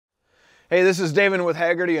Hey, this is Davin with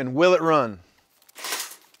Hagerty and Will It Run?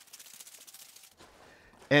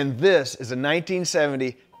 And this is a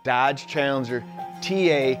 1970 Dodge Challenger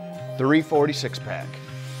TA 346 pack.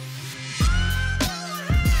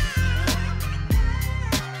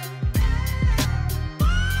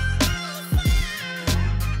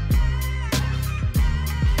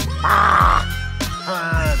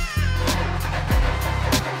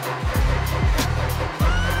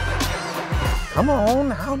 Come on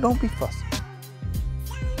now, don't be fussy.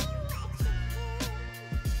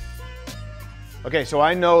 Okay, so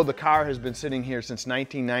I know the car has been sitting here since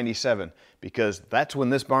 1997 because that's when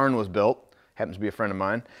this barn was built. Happens to be a friend of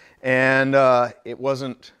mine. And it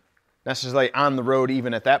wasn't necessarily on the road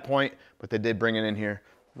even at that point, but they did bring it in here.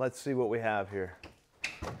 Let's see what we have here.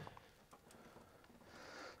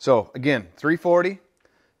 So again, 340,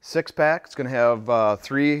 6-pack. It's gonna have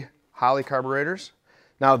 3 Holley carburetors.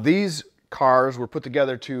 Now these cars were put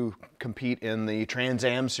together to compete in the Trans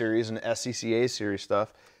Am series and SCCA series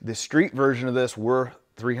stuff. The street version of this were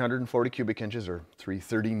 340 cubic inches or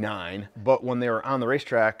 339, but when they were on the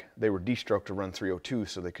racetrack, they were de-stroked to run 302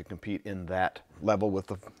 so they could compete in that level with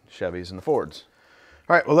the Chevys and the Fords.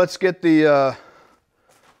 All right, well, let's get the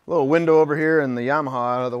little window over here and the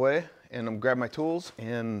Yamaha out of the way, and I'm gonna grab my tools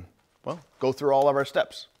and, well, go through all of our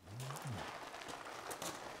steps.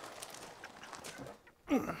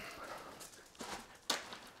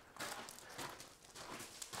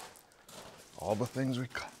 All the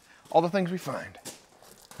things we find.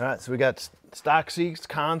 All right, so we got stock seats,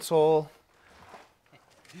 console.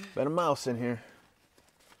 Been a mouse in here.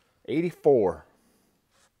 84.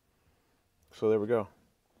 So there we go.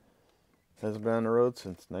 Hasn't been on the road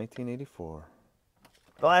since 1984.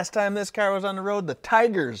 The last time this car was on the road, the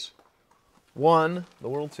Tigers won the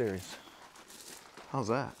World Series. How's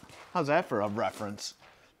that? How's that for a reference?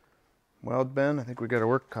 Well, Ben, I think we got our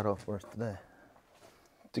work cut off for us today.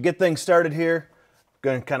 To get things started here, I'm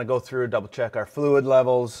going to kind of go through, double check our fluid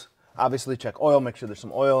levels, obviously check oil, make sure there's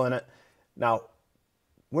some oil in it. Now,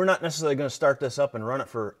 we're not necessarily going to start this up and run it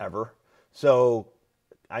forever. So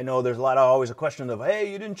I know there's always a question of, hey,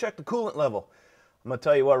 you didn't check the coolant level. I'm going to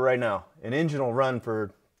tell you what right now, an engine will run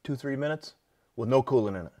for 2-3 minutes with no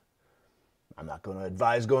coolant in it. I'm not going to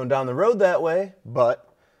advise going down the road that way,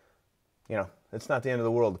 but you know, it's not the end of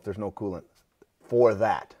the world if there's no coolant for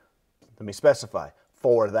that. Let me specify.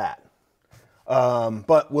 For that.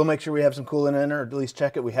 But we'll make sure we have some coolant in there, or at least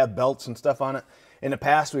check it. We have belts and stuff on it. In the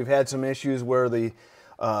past, we've had some issues where the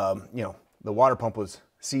the water pump was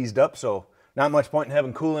seized up, so not much point in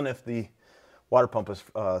having coolant if the water pump is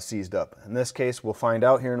seized up. In this case, we'll find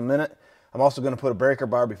out here in a minute. I'm also going to put a breaker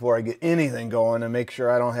bar before I get anything going and make sure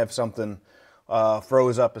I don't have something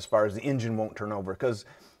froze up as far as the engine won't turn over, because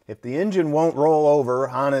if the engine won't roll over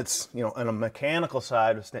on its, on a mechanical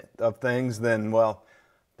side of things, then, well,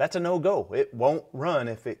 that's a no-go. It won't run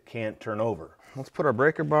if it can't turn over. Let's put our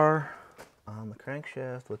breaker bar on the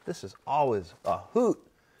crankshaft. But this is always a hoot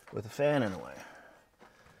with a fan in the way.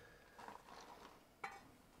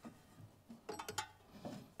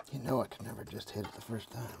 You know I could never just hit it the first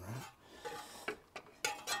time, right?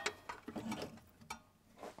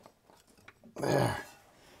 There.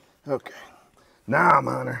 Okay. Now I'm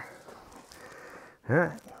on her. All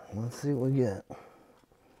right, let's see what we get.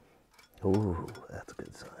 Ooh, that's a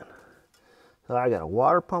good sign. So I got a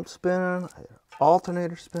water pump spinning, I got an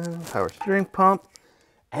alternator spinning, power steering pump,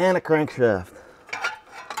 and a crankshaft.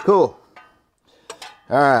 Cool.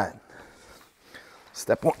 All right.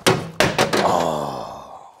 Step 1.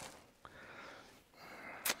 Oh.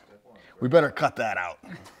 We better cut that out.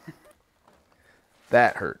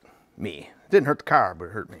 That hurt me. It didn't hurt the car, but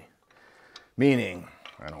it hurt me. Meaning,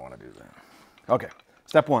 I don't want to do that. Okay,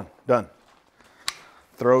 step 1, done.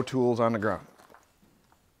 Throw tools on the ground.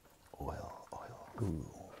 Oil. Ooh.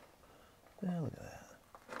 Yeah, look at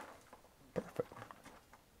that. Perfect.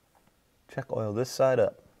 Check oil this side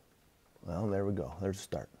up. Well, there we go. There's a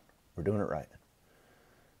start. We're doing it right.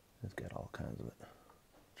 It's got all kinds of it.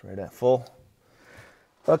 It's right at full.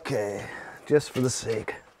 Okay, just for the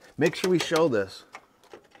sake, make sure we show this.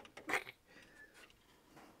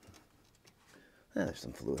 There's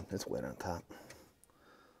some fluid. It's wet on top.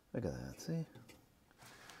 Look at that. See?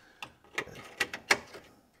 Good.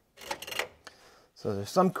 So there's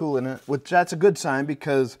some coolant in it, which that's a good sign,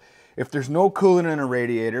 because if there's no coolant in a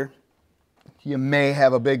radiator, you may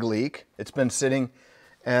have a big leak. It's been sitting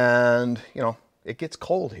and, it gets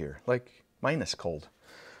cold here, like minus cold.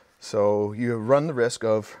 So you run the risk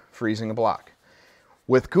of freezing a block.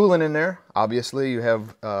 With coolant in there, obviously you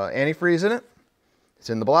have antifreeze in it. It's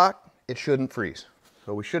in the block. It shouldn't freeze.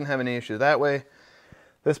 So we shouldn't have any issue that way. At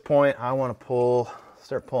this point, I want to pull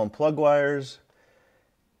start pulling plug wires,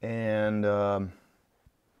 and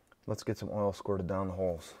let's get some oil squirted down the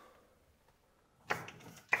holes.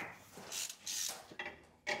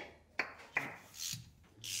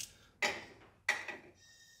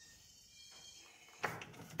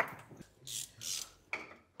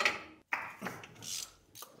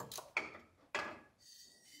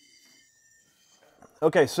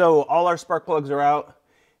 Okay, so all our spark plugs are out,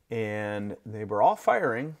 and they were all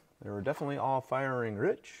firing. They were definitely all firing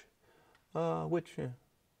rich, which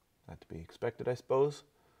not to be expected, I suppose.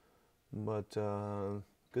 But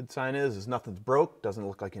good sign is nothing's broke. Doesn't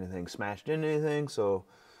look like anything smashed into anything. So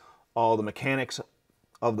all the mechanics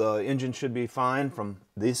of the engine should be fine from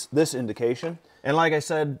this indication. And like I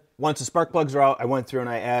said, once the spark plugs are out, I went through and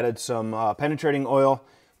I added some penetrating oil.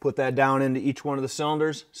 Put that down into each one of the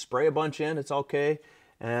cylinders, spray a bunch in, it's okay.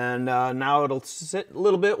 And now it'll sit a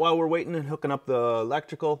little bit while we're waiting and hooking up the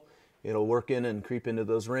electrical. It'll work in and creep into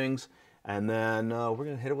those rings. And then we're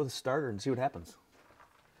gonna hit it with a starter and see what happens.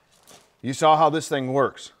 You saw how this thing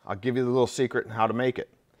works. I'll give you the little secret on how to make it.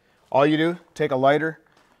 All you do, take a lighter.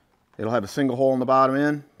 It'll have a single hole in the bottom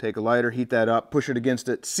end. Take a lighter, heat that up, push it against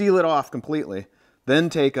it, seal it off completely. Then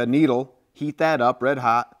take a needle, heat that up red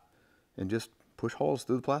hot, and just push holes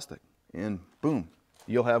through the plastic, and boom,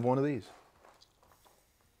 you'll have one of these.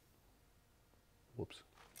 Whoops.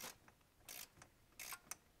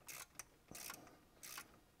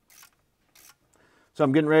 So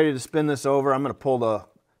I'm getting ready to spin this over. I'm going to pull the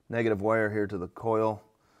negative wire here to the coil.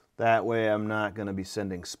 That way I'm not going to be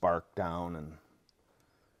sending spark down, and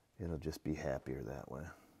it'll just be happier that way.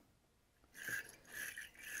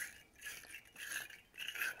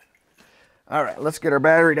 All right, let's get our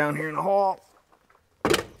battery down here in the hole.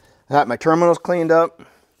 Got my terminals cleaned up.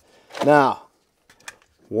 Now,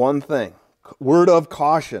 one thing, word of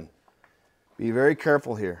caution. Be very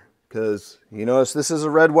careful here, because you notice this is a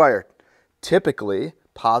red wire. Typically,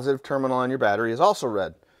 positive terminal on your battery is also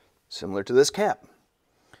red, similar to this cap.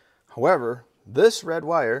 However, this red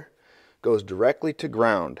wire goes directly to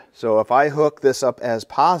ground. So if I hook this up as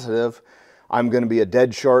positive, I'm going to be a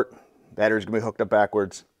dead short. Battery's going to be hooked up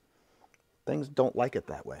backwards. Things don't like it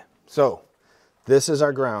that way. So this is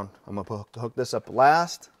our ground. I'm going to hook this up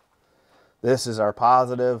last. This is our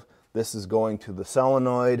positive. This is going to the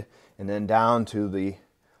solenoid and then down to the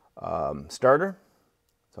starter.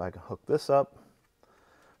 So I can hook this up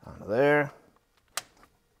onto there.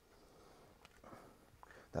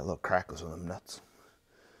 That little crackles on them nuts.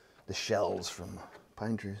 The shells from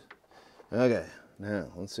pine trees. Okay, now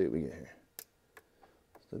let's see what we get here.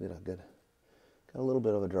 Still got a little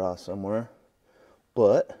bit of a draw somewhere,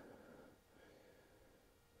 but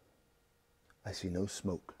I see no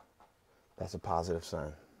smoke. That's a positive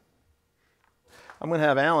sign. I'm going to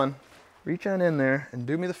have Alan reach on in there and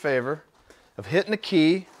do me the favor of hitting the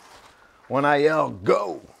key when I yell,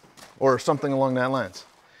 go, or something along that lines.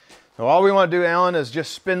 So all we want to do, Alan, is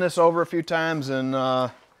just spin this over a few times and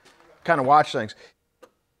kind of watch things.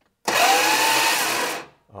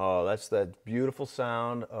 Oh, that's that beautiful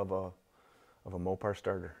sound of a Mopar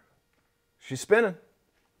starter. She's spinning.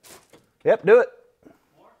 Yep, do it.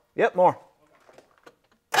 More? Yep, more.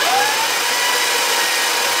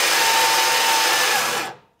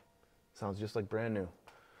 Sounds just like brand new.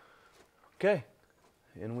 Okay,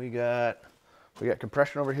 and we got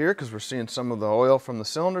compression over here because we're seeing some of the oil from the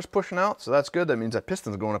cylinders pushing out, so that's good. That means that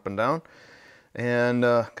piston's going up and down. And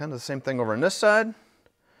kind of the same thing over on this side.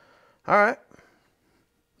 All right,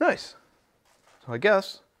 nice. So I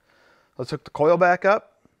guess let's hook the coil back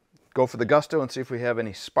up, go for the gusto, and see if we have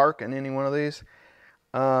any spark in any one of these.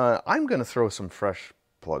 I'm going to throw some fresh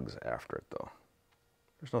plugs after it, though.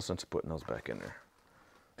 There's no sense of putting those back in there.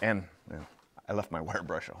 And I left my wire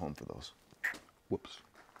brush at home for those. Whoops.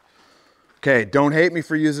 Okay, don't hate me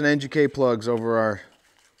for using NGK plugs over our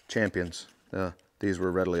Champions. These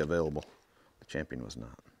were readily available. The Champion was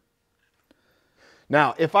not.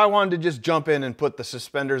 Now, if I wanted to just jump in and put the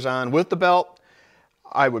suspenders on with the belt,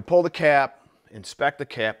 I would pull the cap, inspect the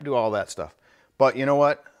cap, do all that stuff. But you know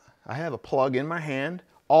what? I have a plug in my hand,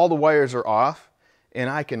 all the wires are off, and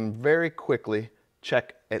I can very quickly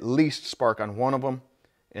check at least spark on one of them,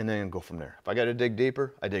 and then go from there. If I got to dig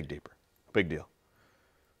deeper, I dig deeper. Big deal.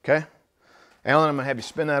 Okay? Alan, I'm going to have you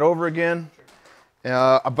spin that over again.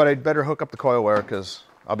 But I'd better hook up the coil wire because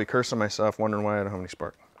I'll be cursing myself wondering why I don't have any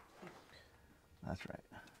spark. That's right.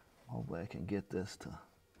 Hopefully I can get this to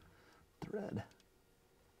thread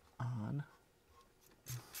on.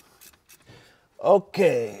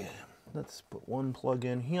 Okay. Let's put one plug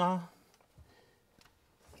in here.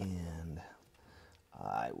 And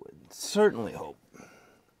I would certainly hope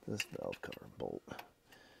this valve cover bolt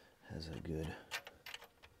has a good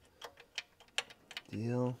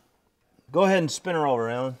deal. Go ahead and spin her over,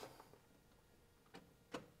 Alan.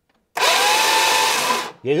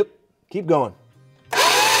 Yep, keep going. Looks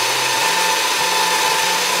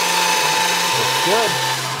good.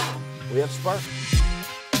 We have spark.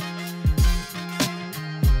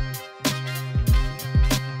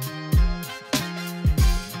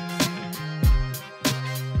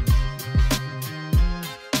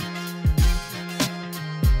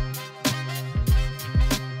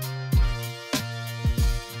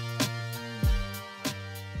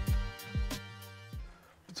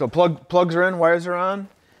 So plugs are in, wires are on,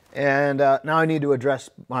 and now I need to address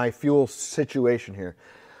my fuel situation here.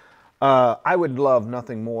 I would love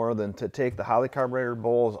nothing more than to take the Holley carburetor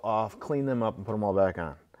bowls off, clean them up, and put them all back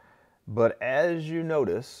on. But as you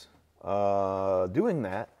notice, doing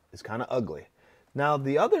that is kind of ugly. Now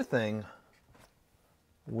the other thing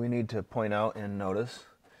we need to point out and notice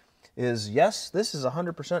is, yes, this is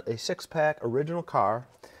 100% a 6-pack original car,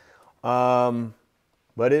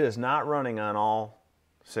 but it is not running on all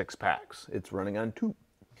 6 packs. It's running on 2.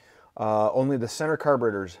 Only the center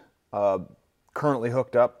carburetors currently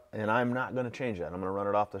hooked up, and I'm not going to change that. I'm going to run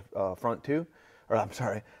it off the front 2. Or I'm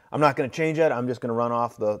sorry, I'm not going to change that. I'm just going to run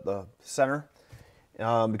off the center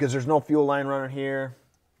because there's no fuel line running here.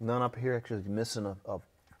 None up here. Actually missing a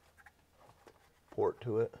port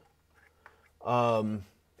to it. And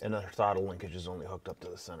the throttle linkage is only hooked up to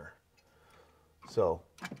the center. So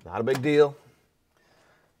not a big deal.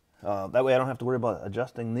 That way I don't have to worry about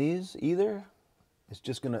adjusting these either. It's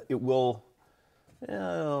just gonna, it'll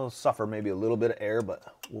suffer maybe a little bit of air, but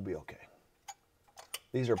we'll be okay.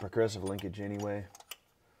 These are progressive linkage anyway.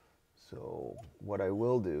 So what I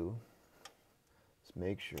will do is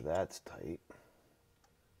make sure that's tight,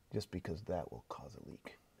 just because that will cause a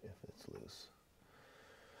leak if it's loose.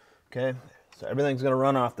 Okay, so everything's gonna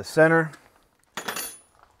run off the center.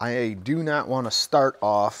 I do not want to start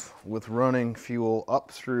off with running fuel up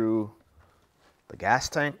through the gas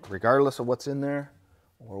tank, regardless of what's in there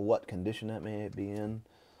or what condition that may be in.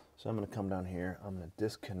 So I'm going to come down here. I'm going to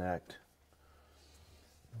disconnect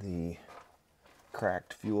the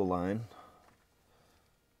cracked fuel line.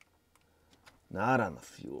 Not on the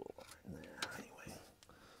fuel line there, anyway.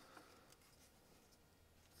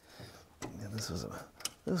 Yeah, this is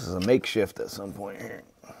a makeshift at some point here.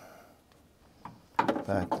 In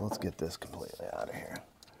fact, let's get this completely out of here.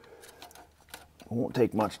 It won't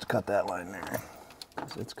take much to cut that line there,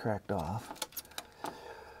 because it's cracked off.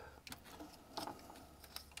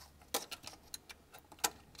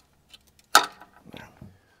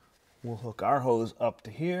 We'll hook our hose up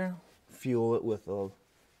to here, fuel it with an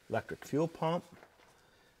electric fuel pump,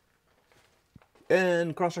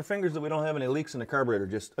 and cross our fingers that we don't have any leaks in the carburetor,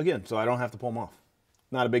 just again, so I don't have to pull them off.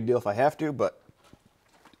 Not a big deal if I have to, but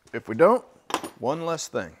if we don't, one less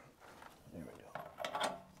thing. There we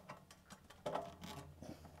go.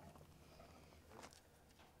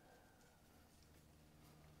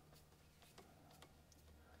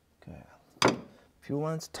 Okay. Fuel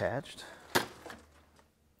line's attached.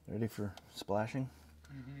 Ready for splashing?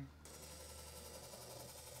 Mm-hmm.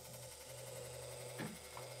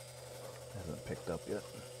 Hasn't picked up yet.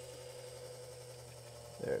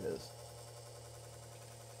 There it is.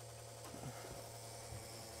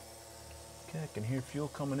 Okay, I can hear fuel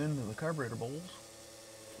coming into the carburetor bowls.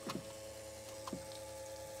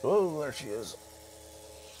 Oh, there she is.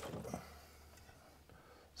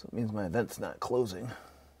 So it means my vent's not closing.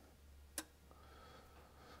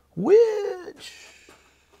 Which,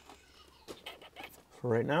 for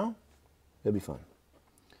right now, it'll be fine.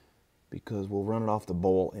 Because we'll run it off the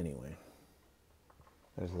bowl anyway.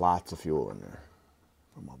 There's lots of fuel in there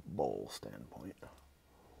from a bowl standpoint.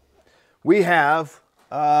 We have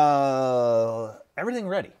everything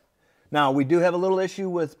ready. Now we do have a little issue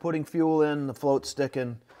with putting fuel in, the float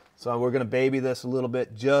sticking, so we're going to baby this a little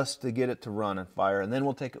bit just to get it to run and fire, and then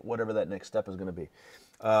we'll take it whatever that next step is going to be.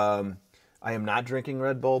 I am not drinking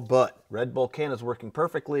Red Bull, but Red Bull can is working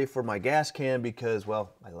perfectly for my gas can because,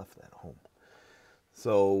 well, I left that at home.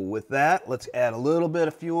 So with that, let's add a little bit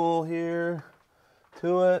of fuel here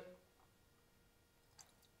to it.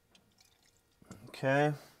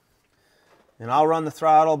 Okay. And I'll run the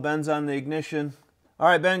throttle. Ben's on the ignition. All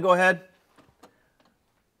right, Ben, go ahead.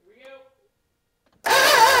 Here we go.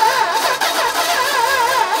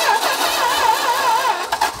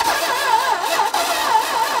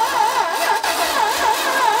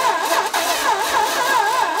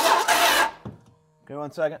 Okay,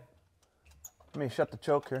 1 second. Let me shut the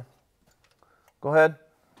choke here. Go ahead.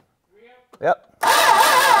 Here we go. Yep.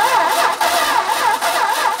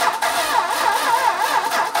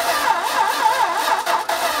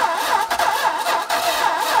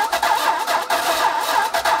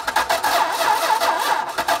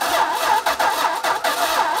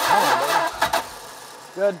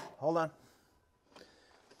 hold on.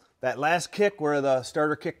 That last kick where the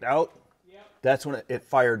starter kicked out, Yep. that's when it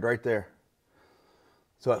fired right there.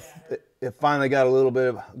 So it finally got a little bit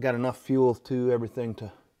of, got enough fuel to everything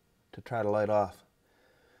to try to light off.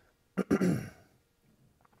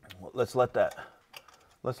 Let's let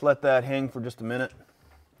that hang for just a minute.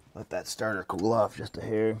 Let that starter cool off just a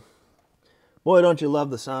hair. Boy, don't you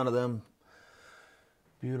love the sound of them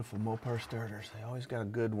beautiful Mopar starters. They always got a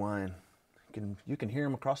good whine. You can hear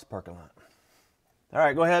them across the parking lot. All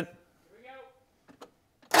right, go ahead. Here we go.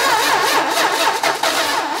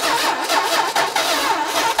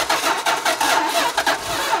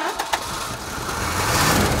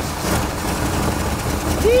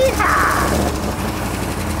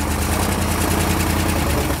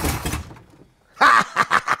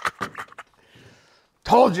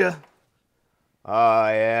 Told you. Oh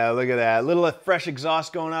yeah, look at that. Little fresh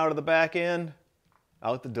exhaust going out of the back end,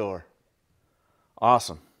 out the door.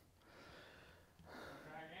 Awesome.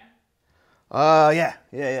 Try again?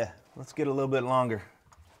 Yeah. Let's get a little bit longer.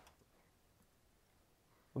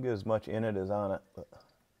 We'll get as much in it as on it. But...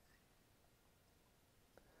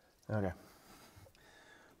 Okay.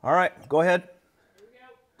 All right, go ahead. Here we go.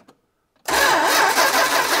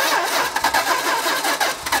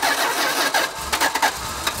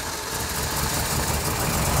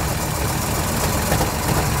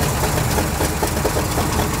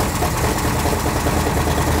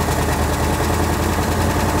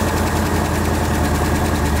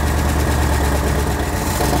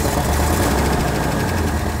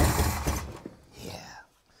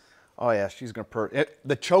 Oh yeah, she's gonna purr.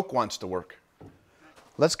 The choke wants to work.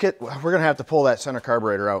 We're gonna have to pull that center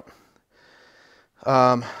carburetor out.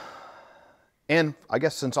 And I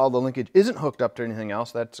guess since all the linkage isn't hooked up to anything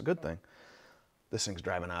else, that's a good thing. This thing's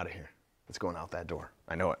driving out of here. It's going out that door.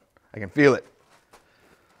 I know it. I can feel it.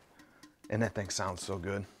 And that thing sounds so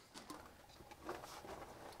good.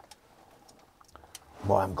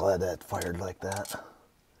 Boy, I'm glad that fired like that.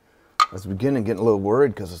 I was beginning getting a little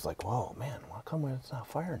worried because it's like, whoa, man, how come it's not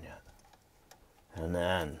firing yet? And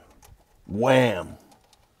then, wham,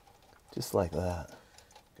 just like that.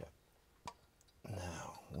 Okay.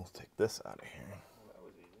 Now, we'll take this out of here. Well, that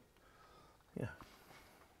was easy. Yeah,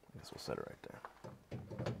 I guess we'll set it right there.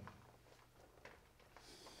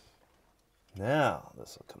 Now,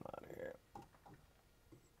 this will come out of here.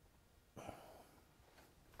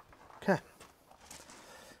 Okay.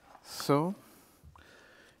 So,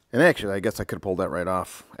 and actually, I guess I could have pulled that right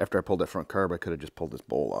off. After I pulled that front carb, I could have just pulled this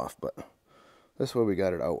bowl off, but this way we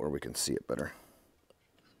got it out where we can see it better.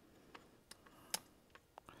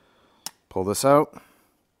 Pull this out,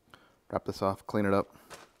 drop this off, clean it up.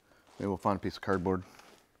 Maybe we'll find a piece of cardboard,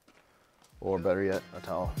 or better yet, a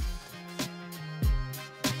towel.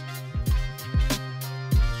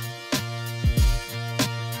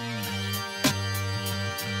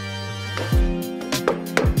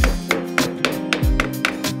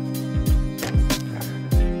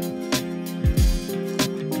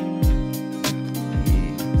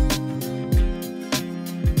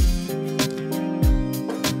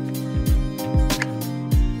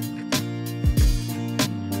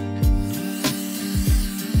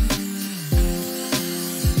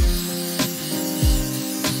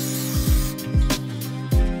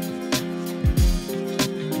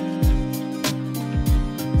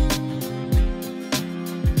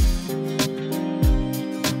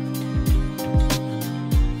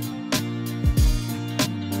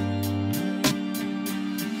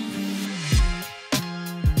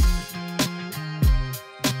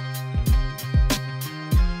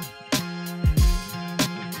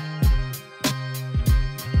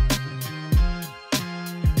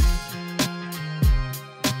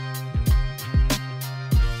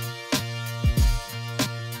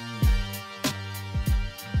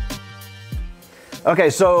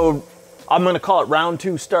 Okay, so I'm going to call it round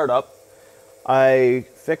 2 startup. I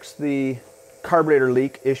fixed the carburetor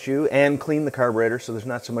leak issue and cleaned the carburetor so there's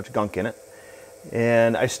not so much gunk in it.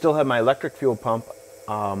 And I still have my electric fuel pump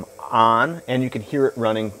on, and you can hear it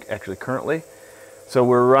running actually currently. So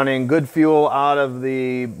we're running good fuel out of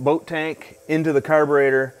the boat tank into the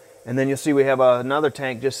carburetor, and then you'll see we have another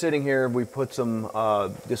tank just sitting here. We put some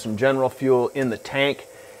just some general fuel in the tank,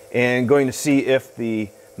 and going to see if the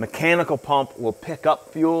mechanical pump will pick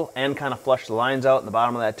up fuel and kind of flush the lines out in the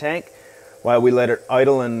bottom of that tank while we let it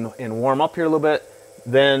idle and warm up here a little bit.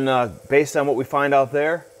 Then based on what we find out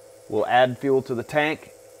there, we'll add fuel to the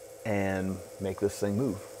tank and make this thing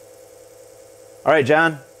move. All right,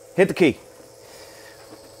 John, hit the key.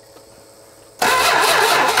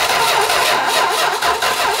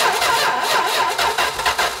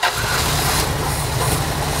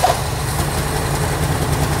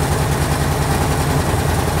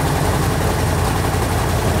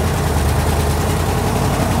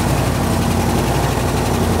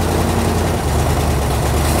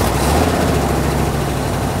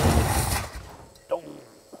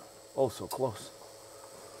 close.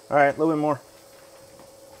 All right, a little bit more.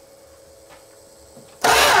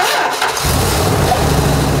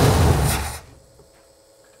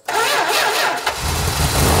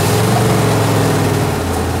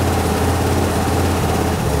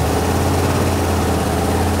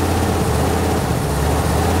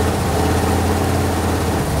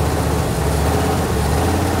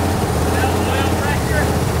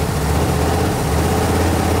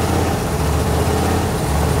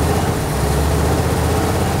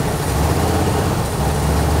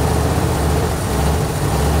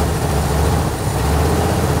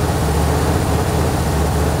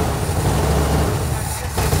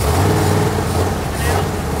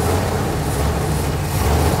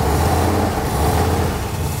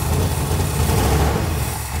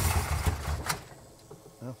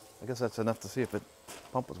 I guess that's enough to see if the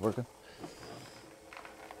pump was working.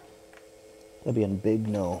 That'd be a big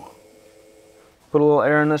no. Put a little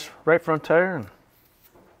air in this right front tire and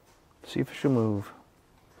see if it should move.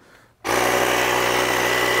 There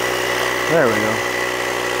we go.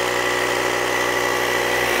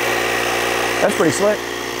 That's pretty slick.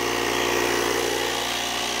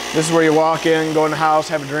 This is where you walk in, go in the house,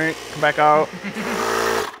 have a drink, come back out.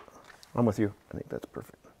 I'm with you. I think that's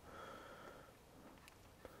perfect.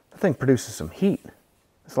 That thing produces some heat.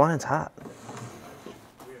 This line's hot.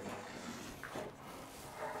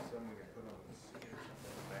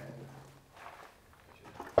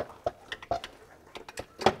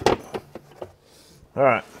 All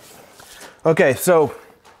right. Okay, so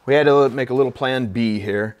we had to make a little plan B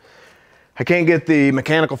here. I can't get the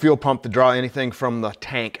mechanical fuel pump to draw anything from the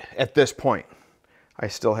tank at this point. I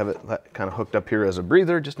still have it kind of hooked up here as a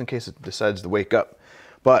breather just in case it decides to wake up.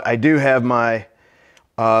 But I do have my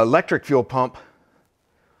electric fuel pump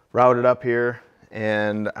routed up here,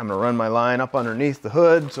 and I'm gonna run my line up underneath the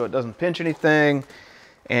hood so it doesn't pinch anything.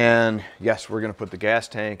 And yes, we're gonna put the gas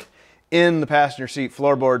tank in the passenger seat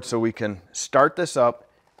floorboard so we can start this up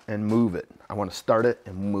and move it. I wanna start it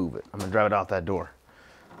and move it. I'm gonna drive it out that door.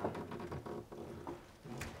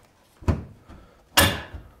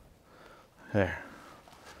 There.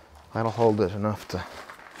 That'll hold it enough to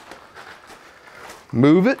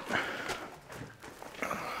move it.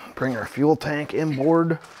 Bring our fuel tank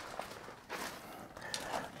inboard.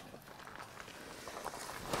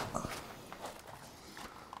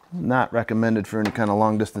 Not recommended for any kind of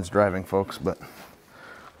long distance driving, folks, but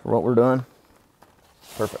for what we're doing,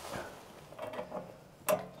 perfect.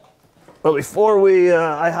 But before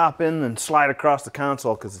I hop in and slide across the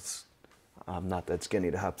console, because I'm not that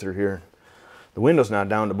skinny to hop through here. The window's not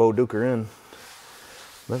down to Bo Duker in.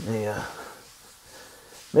 Let me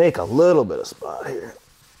make a little bit of spot here.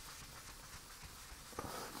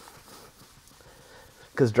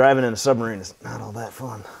 Because driving in a submarine is not all that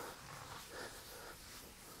fun.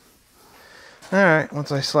 All right,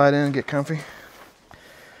 once I slide in and get comfy.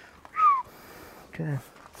 Okay.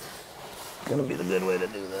 Gonna be the good way to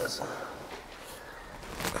do this.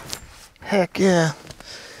 Heck yeah.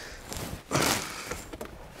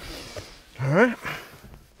 All right.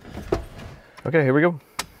 Okay, here we go.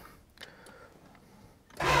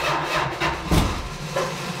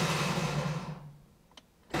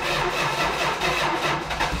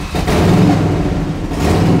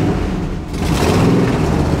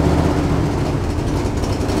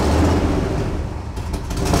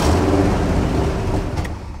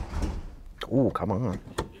 Oh, come on.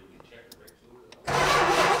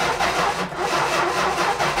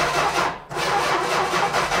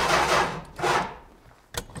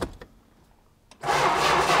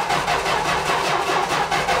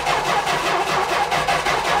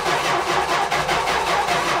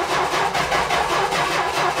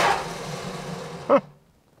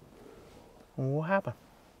 What happened?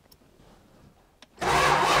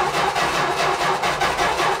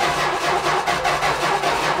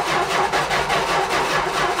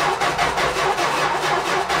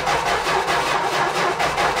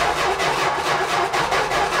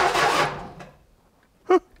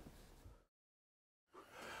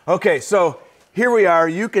 Okay, so here we are.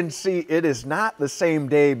 You can see it is not the same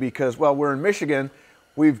day because, well, we're in Michigan.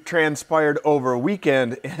 We've transpired over a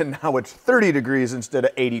weekend and now it's 30 degrees instead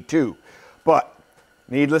of 82. But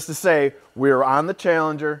needless to say, we're on the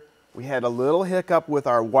Challenger. We had a little hiccup with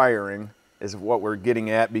our wiring is what we're getting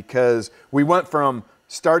at, because we went from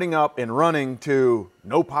starting up and running to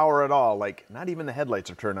no power at all. Like not even the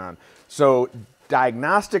headlights are turned on. So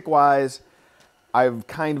diagnostic wise, I've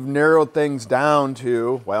kind of narrowed things down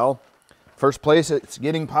to, well, first place it's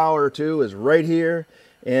getting power to is right here.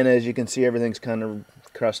 And as you can see, everything's kind of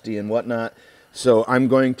crusty and whatnot. So I'm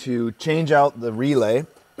going to change out the relay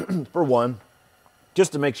for one.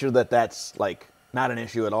 just to make sure that that's like not an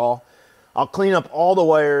issue at all. I'll clean up all the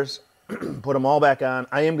wires, put them all back on.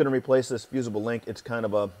 I am going to replace this fusible link. It's kind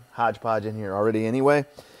of a hodgepodge in here already anyway.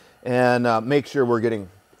 And make sure we're getting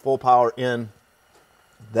full power in.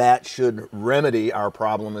 That should remedy our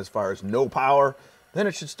problem as far as no power. Then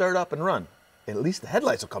it should start up and run. And at least the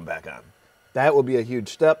headlights will come back on. That will be a huge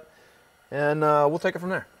step. And we'll take it from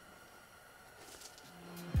there.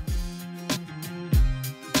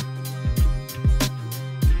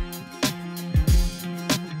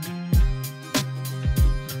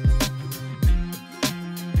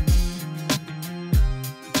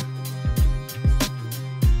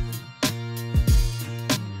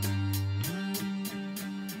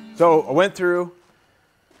 So I went through,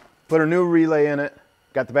 put a new relay in it,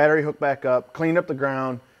 got the battery hooked back up, cleaned up the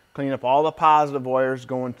ground, cleaned up all the positive wires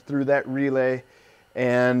going through that relay,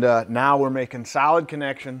 and now we're making solid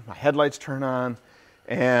connection. My headlights turn on,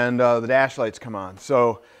 and the dash lights come on.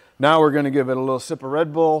 So now we're going to give it a little sip of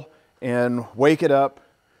Red Bull and wake it up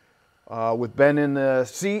with Ben in the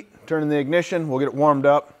seat, turning the ignition. We'll get it warmed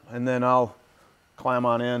up, and then I'll climb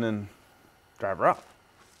on in and drive her out.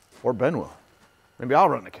 Or Ben will. Maybe I'll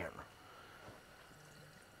run the camera.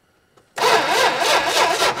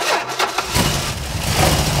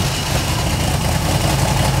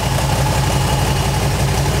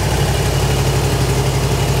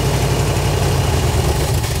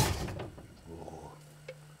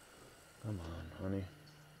 Come on, honey.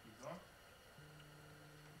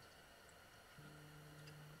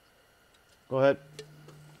 Go ahead.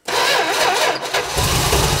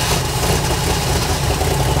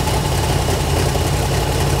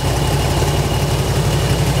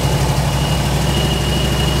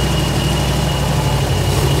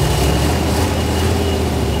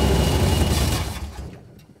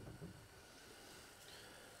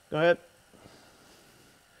 Go ahead.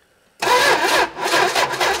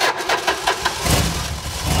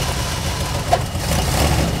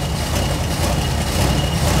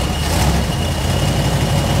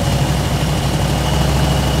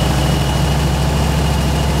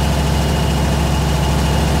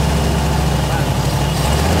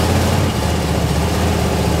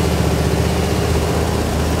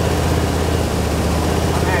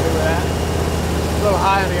 I'm happy with that. A little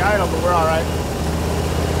high on the idle, but we're all right.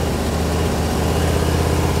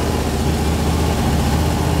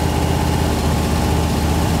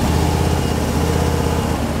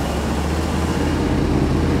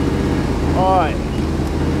 All right.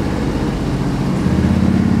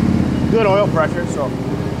 Good oil pressure, so.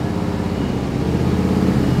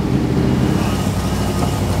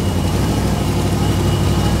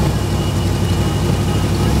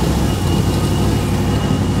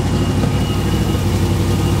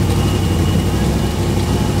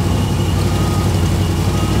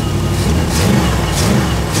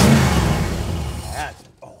 That's,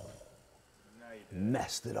 oh,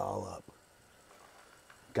 messed it all up.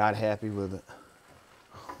 Got happy with it.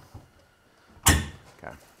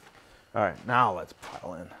 Okay. All right, now let's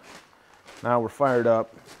pile in. Now we're fired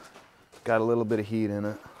up. Got a little bit of heat in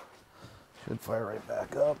it. Should fire right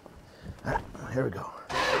back up. All right, here we go.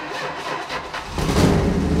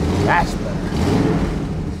 That's better.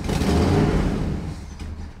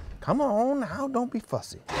 Come on now, don't be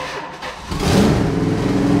fussy.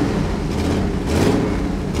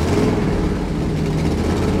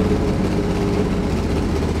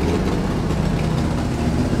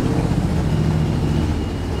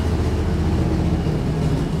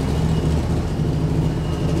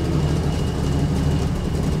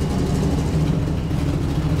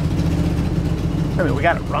 I mean, we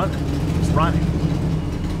got it running. It's running.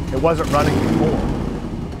 It wasn't running before.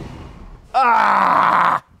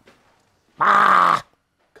 Ah! Ah!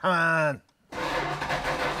 Come on.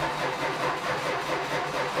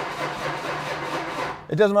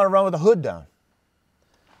 It doesn't want to run with the hood down.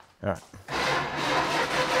 All right.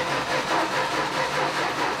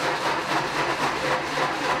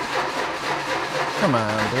 Come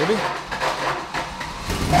on, baby.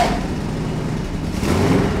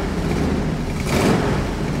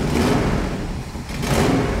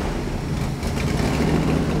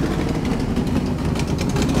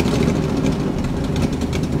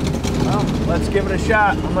 Let's give it a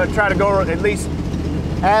shot. I'm going to try to go at least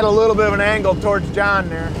add a little bit of an angle towards John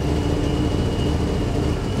there.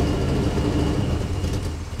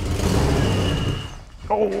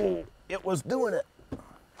 Oh, it was doing it.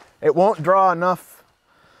 It won't draw enough.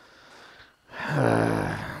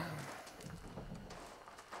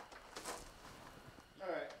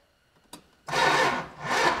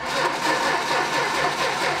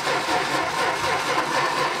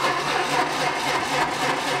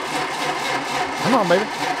 Come on, baby.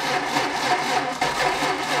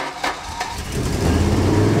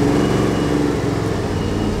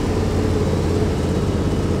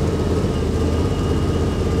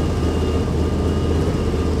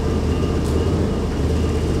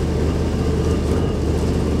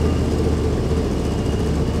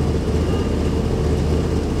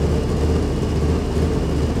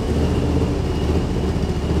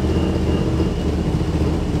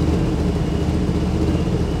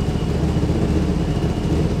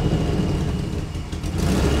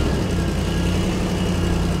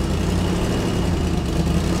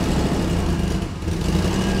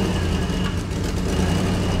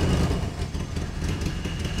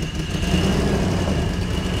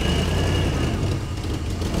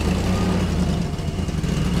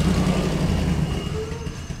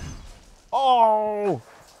 Oh,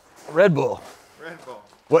 Red Bull. Red Bull.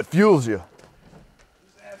 What fuels you?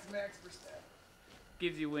 Just ask Max Verstappen.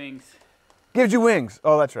 Gives you wings. Gives you wings.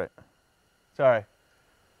 Oh, that's right. Sorry.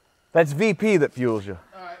 That's VP that fuels you.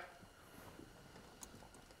 All right.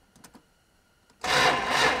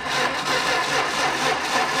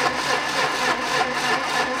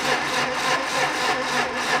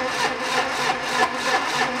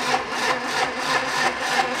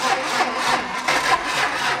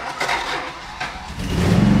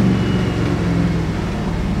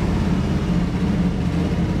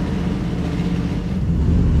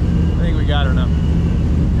 I think we got her now.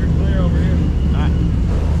 You're clear over here. All right.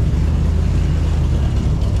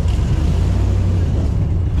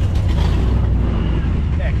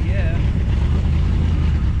 Heck yeah.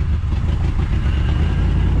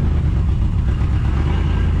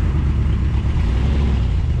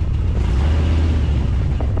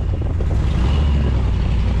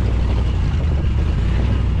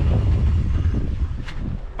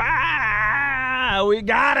 Ah, we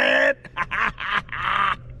got it.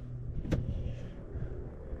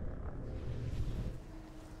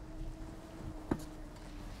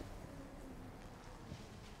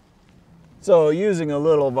 So using a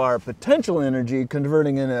little of our potential energy,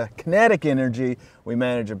 converting into kinetic energy, we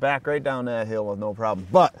managed to back right down that hill with no problem.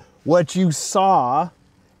 But what you saw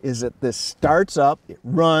is that this starts up, it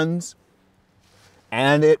runs,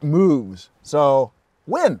 and it moves. So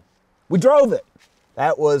win, we drove it.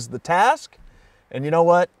 That was the task. And you know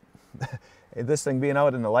what? This thing being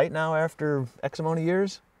out in the light now after X amount of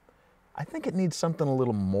years, I think it needs something a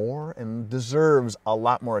little more and deserves a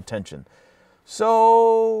lot more attention.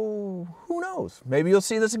 So who knows? Maybe you'll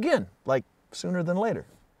see this again, like sooner than later.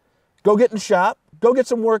 Go get in the shop, go get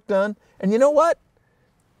some work done. And you know what?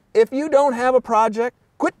 If you don't have a project,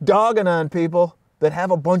 quit dogging on people that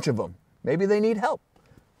have a bunch of them. Maybe they need help.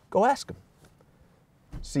 Go ask them.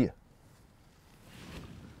 See ya.